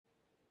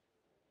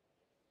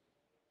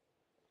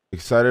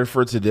Excited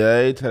for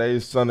today? Today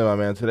is Sunday, my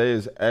man. Today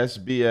is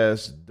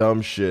SBS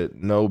dumb shit,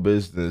 no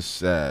business,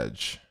 Sag.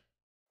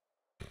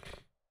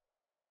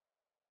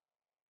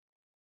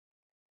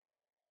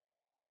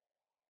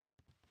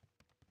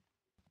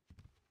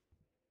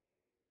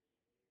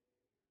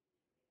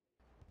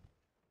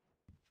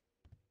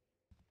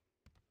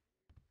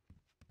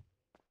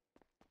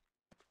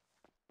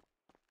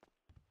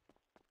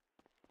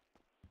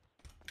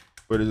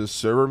 Wait, is a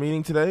server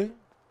meeting today?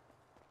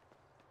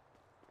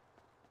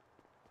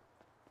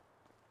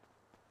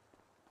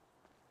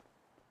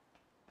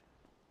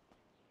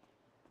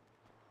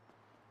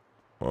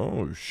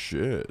 Oh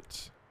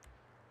shit.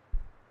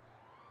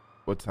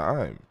 What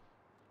time?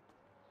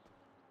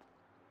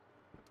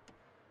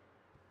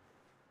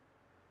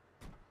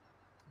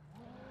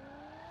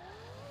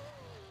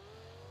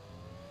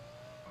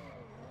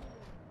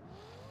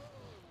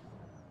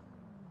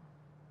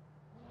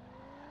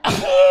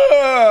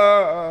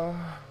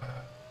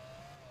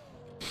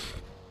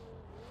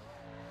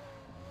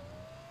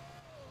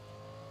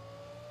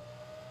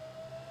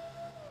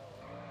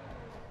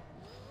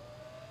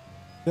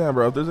 Yeah,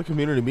 bro, if there's a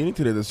community meeting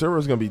today, the server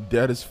is gonna be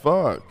dead as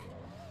fuck.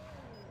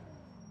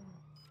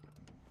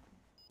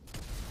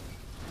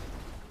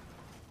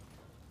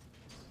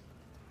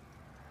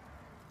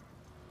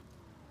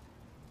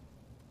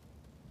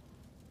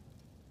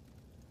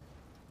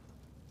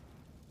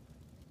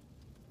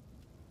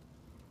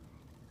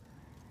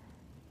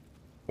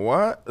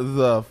 What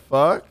the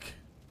fuck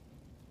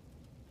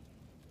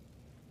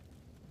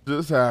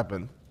just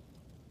happened?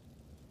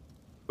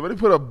 Somebody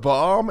put a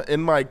bomb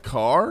in my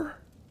car?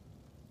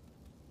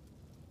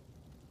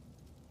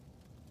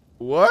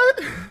 What?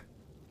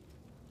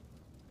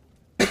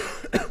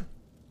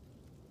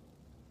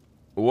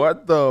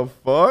 What the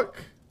fuck?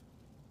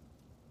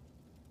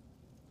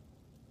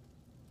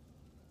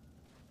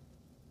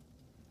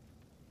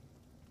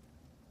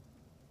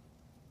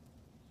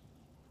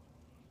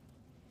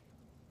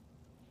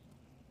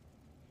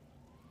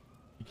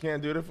 You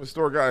can't do it for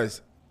store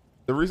guys.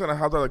 The reason I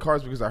hopped out of the car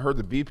is because I heard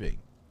the beeping.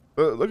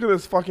 Look at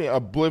this fucking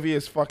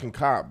oblivious fucking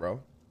cop,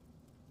 bro.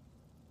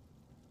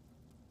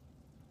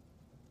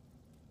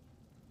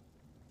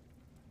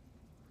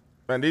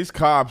 Man, these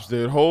cops,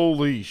 dude.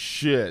 Holy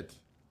shit.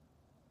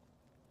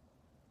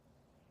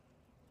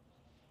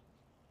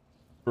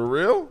 For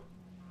real?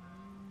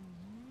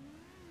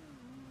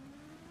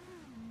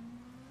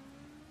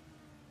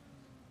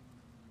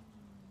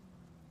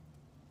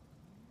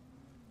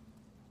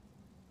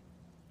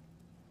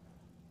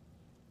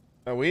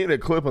 Man, we need a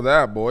clip of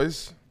that,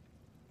 boys.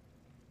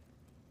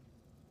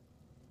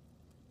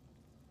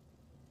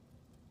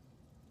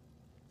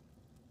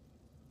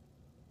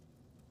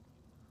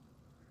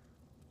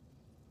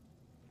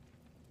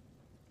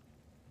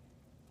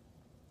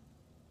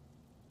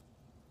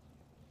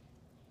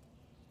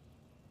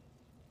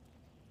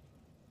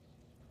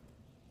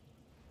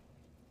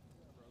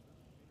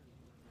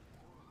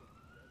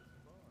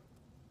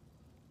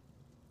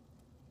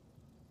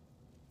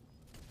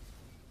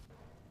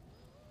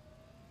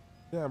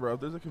 Yeah, bro, if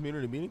there's a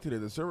community meeting today,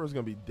 the server is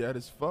gonna be dead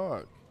as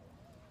fuck.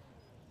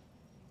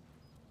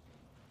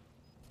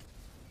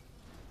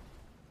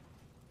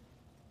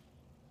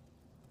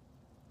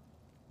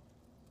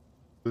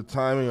 The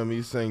timing of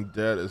me saying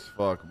dead as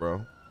fuck,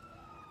 bro.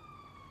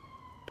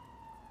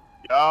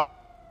 Yeah.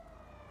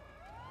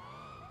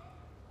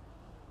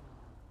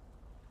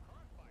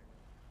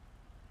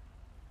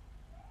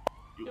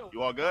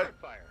 You all good?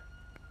 Fire.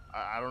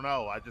 I don't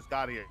know. I just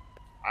got here.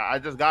 I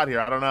just got here.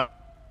 I don't know.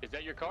 Is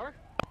that your car?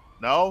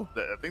 No,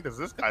 I think this is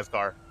this guy's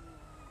car.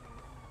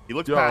 He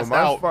looks Yo, passed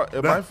out.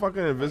 am I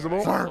fucking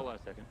invisible? Sir. Hold on a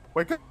second.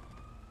 Wait.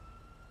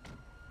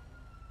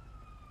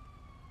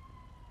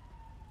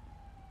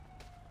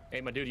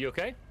 Hey, my dude, you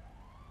okay?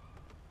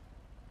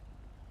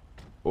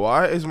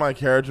 Why is my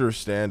character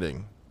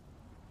standing?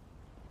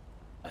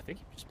 I think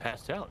you just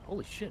passed out.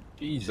 Holy shit.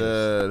 Jesus.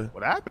 Dead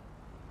What happened?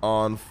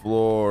 on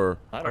floor.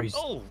 I don't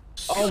know.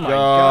 Oh my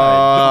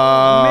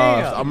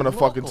God. God. I'm gonna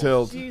fucking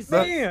tilt.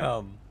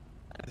 Damn.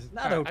 That's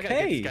not Alright, I gotta get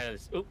okay. this guy out of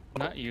this. Oh,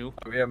 not you.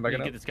 Oh, yeah, We back gotta it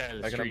get up. this guy out of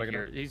the Back it up, street back it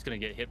here. up. He's gonna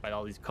get hit by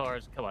all these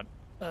cars. Come on.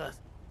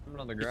 I'm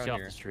on the Get ground you off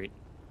here. the street.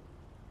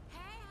 Hey,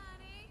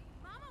 honey.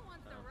 Mama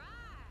wants a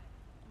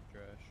ride.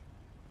 Trash.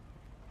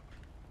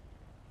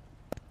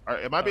 All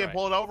right, am I being Alright.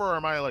 pulled over or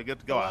am I like good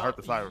to go? I Well, heard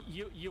the siren.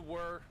 You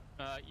were.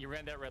 You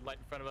ran that red light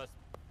in front of us.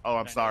 Oh,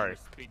 I'm and sorry. you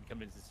were speeding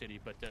coming into the city,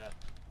 but we're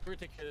gonna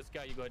take care of this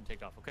guy. You go ahead and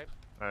take off, okay?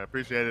 I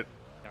appreciate it.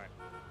 All right.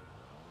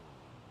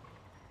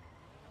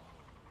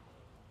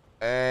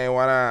 Hey,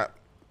 what up?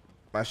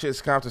 My shit's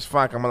scuffed as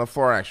fuck. I'm on the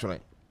floor, actually.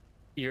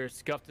 You're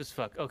scuffed as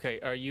fuck. Okay,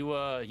 are you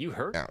you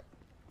hurt? Yeah.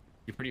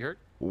 You pretty hurt?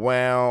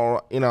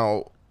 Well, you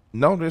know,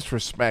 no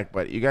disrespect,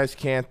 but you guys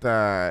can't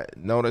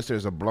notice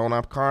there's a blown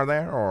up car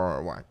there,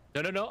 or what?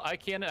 No. I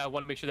can. I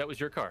want to make sure that was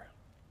your car.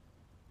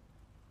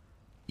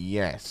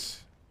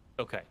 Yes.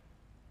 Okay.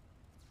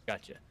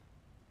 Gotcha.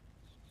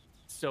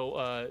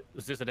 So,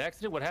 was this an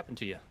accident? What happened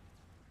to you?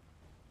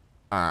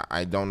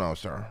 I don't know,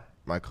 sir.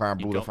 My car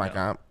You blew the don't fuck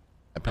know. out.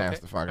 I passed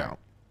Okay, the fuck alright. out.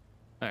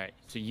 All right.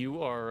 So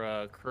you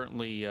are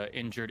currently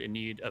injured in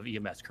need of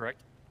EMS,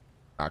 correct?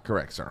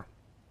 Correct, sir.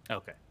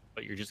 Okay.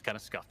 But you're just kind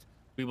of scuffed.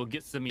 We will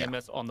get some Yeah.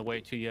 EMS on the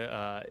way to you.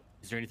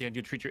 Is there anything I can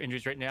do to treat your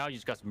injuries right now? You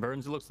just got some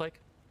burns, it looks like.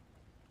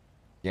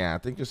 Yeah, I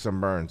think there's some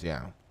burns.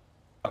 Yeah.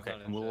 Okay.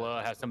 And we'll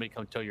have somebody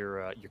come tow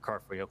your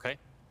car for you. Okay.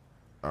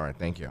 All right,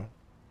 thank you.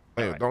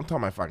 Wait, right. don't tell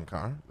my fucking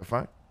car. The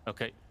fuck?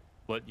 Okay.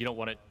 What? You don't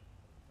want it?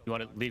 You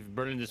want to leave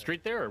burning in the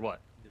street there, or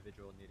what?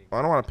 Individual needing.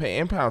 I don't want to pay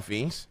impound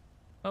fees.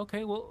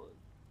 Okay. Well.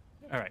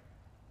 All right.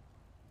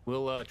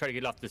 We'll try to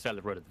get off this side of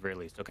the road at the very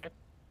least. Okay.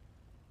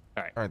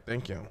 All right. All right,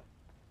 thank you. All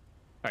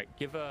right.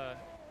 Give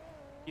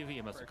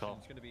EMS a call.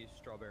 It's gonna be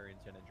Strawberry and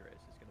San Andreas.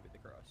 It's gonna be the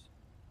cross.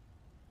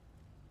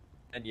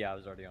 And yeah, I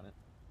was already on it.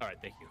 All right.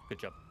 Thank you. Good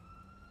job.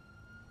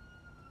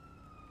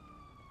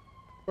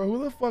 Bro,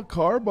 who the fuck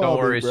car bombed Don't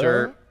me, worry, bro?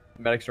 sir.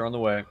 Medics are on the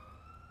way.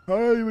 How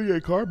did I even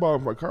get car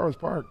bombed? My car was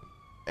parked.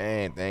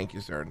 Hey, thank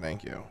you, sir.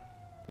 Thank you.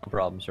 No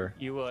problem, sir.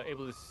 You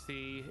able to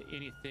see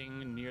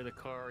anything near the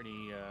car?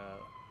 Any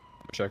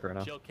Check right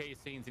now. shell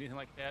casings, anything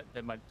like that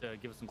that might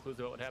give us some clues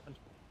about what happened?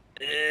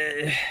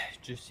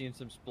 Just seeing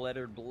some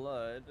splattered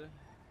blood.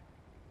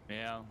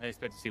 Yeah, I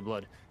expect to see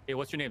blood. Hey,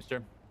 what's your name,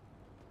 sir?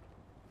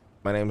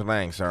 My name's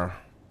Lang, sir.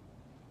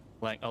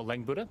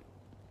 Lang Buddha?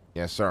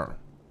 Yes, sir.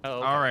 Oh,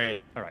 okay. All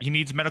right. All right. He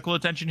needs medical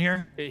attention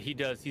here? He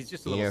does. He's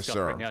just a little Yes, scuffed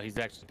sir. right now. He's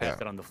actually passed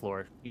Yeah. out on the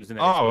floor. He was in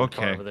that Oh, exploded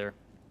car okay. over there.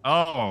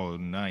 Oh,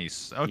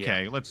 nice.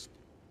 Okay, let's.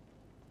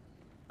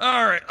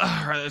 All right.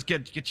 Let's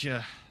get you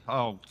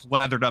all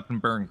lathered up in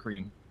burn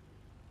cream.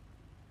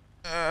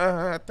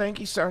 Thank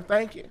you, sir.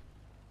 Thank you.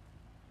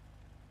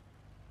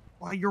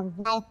 Why, you're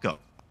welcome.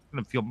 I'm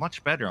gonna feel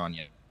much better on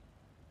you.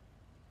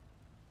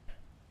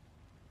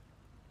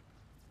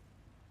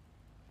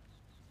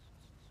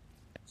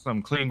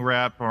 Some cling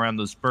wrap around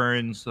those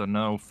burns so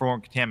no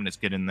foreign contaminants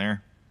get in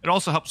there. It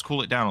also helps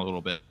cool it down a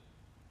little bit.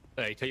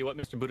 Hey, tell you what,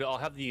 Mr. Buddha, I'll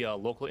have the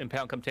local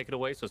impound come take it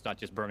away, so it's not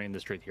just burning in the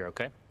street here,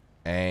 okay?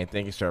 Hey,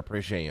 thank you, sir.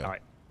 Appreciate you. All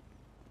right.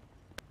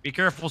 Be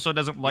careful so it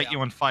doesn't light you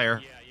on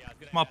fire.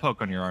 Yeah. Small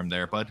poke on your arm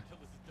there, bud.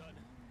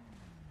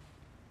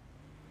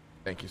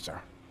 Thank you, sir.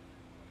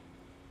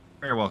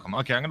 Very welcome.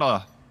 Okay, I'm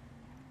gonna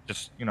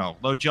just,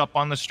 load you up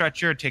on the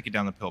stretcher and take you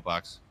down the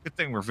pillbox. Good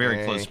thing we're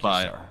very close Thank you,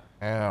 by. sir.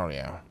 Hell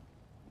yeah. Can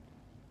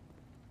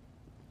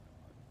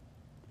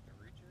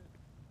I reach it?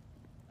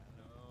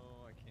 No,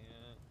 I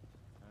can't.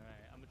 All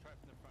right, I'm gonna try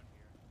from the front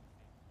here.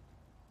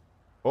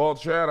 Well,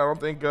 Chad, I don't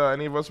think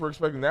any of us were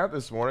expecting that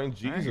this morning.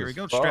 Jesus. All right, here we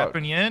go. fuck.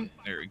 Strapping you in.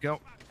 There we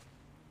go.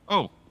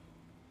 Oh.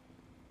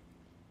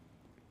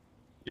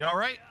 You all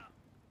right?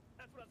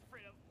 That's what I was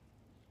afraid of.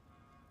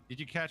 Did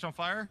you catch on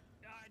fire?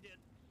 Yeah, I did.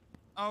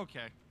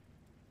 Okay.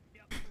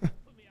 Yep.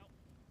 Put me out.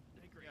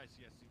 Hey, great.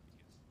 Yes.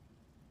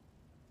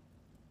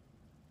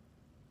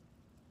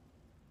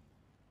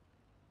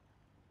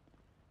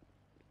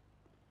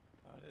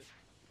 Got it.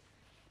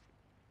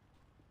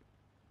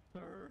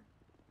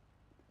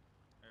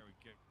 There we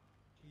go.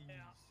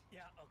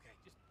 Yeah, okay.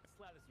 Just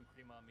slather some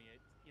cream on me.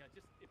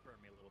 It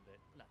burned me a little bit.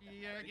 Not that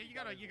Yeah,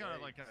 bad. you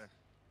gotta like a.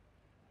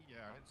 Yeah,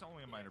 it's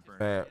only a minor burn.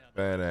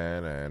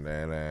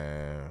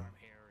 Ba-da-da-da-da.